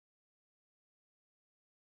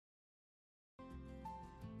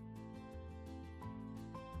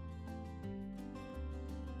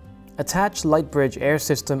Attach Lightbridge air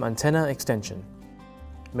system antenna extension.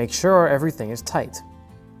 Make sure everything is tight.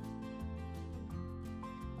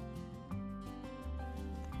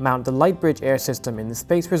 Mount the Lightbridge air system in the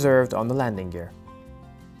space reserved on the landing gear.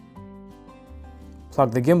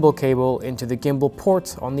 Plug the gimbal cable into the gimbal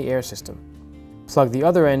port on the air system. Plug the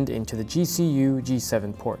other end into the GCU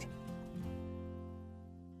G7 port.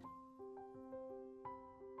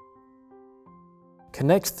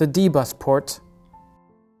 Connect the D-bus port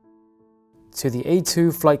to the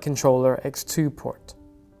A2 Flight Controller X2 port.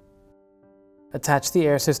 Attach the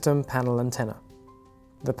air system panel antenna.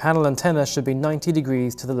 The panel antenna should be 90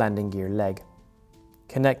 degrees to the landing gear leg.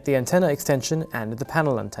 Connect the antenna extension and the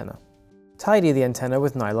panel antenna. Tidy the antenna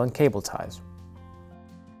with nylon cable ties.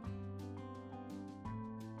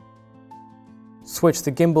 Switch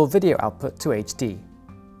the gimbal video output to HD.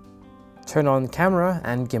 Turn on camera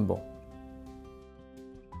and gimbal.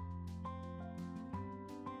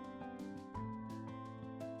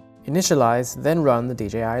 Initialize, then run the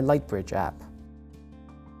DJI Lightbridge app.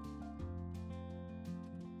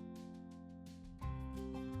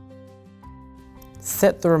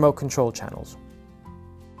 Set the remote control channels.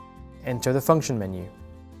 Enter the function menu.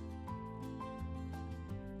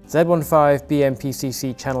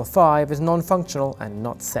 Z15-BMPCC channel 5 is non-functional and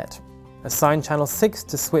not set. Assign channel 6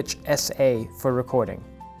 to switch SA for recording.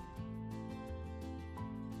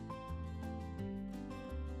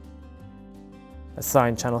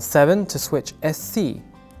 Assign channel 7 to switch SC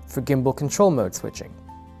for gimbal control mode switching.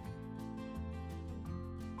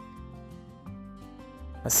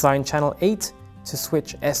 Assign channel 8 to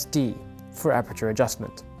switch SD for aperture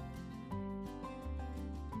adjustment.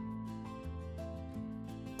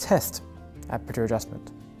 Test aperture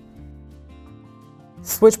adjustment.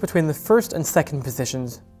 Switch between the first and second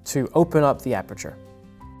positions to open up the aperture.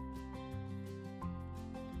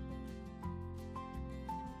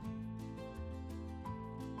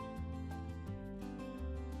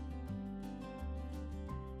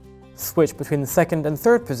 Switch between the second and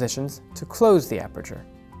third positions to close the aperture.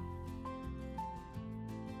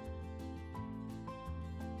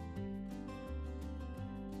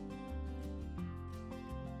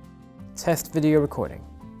 Test video recording.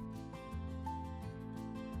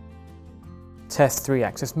 Test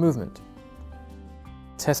 3-axis movement.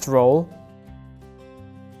 Test roll.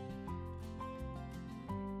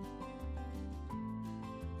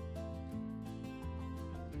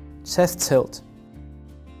 Test tilt.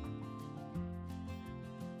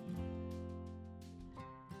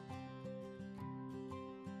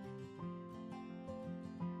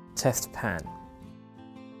 Test pan.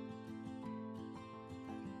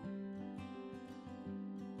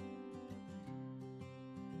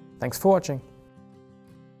 Thanks for watching.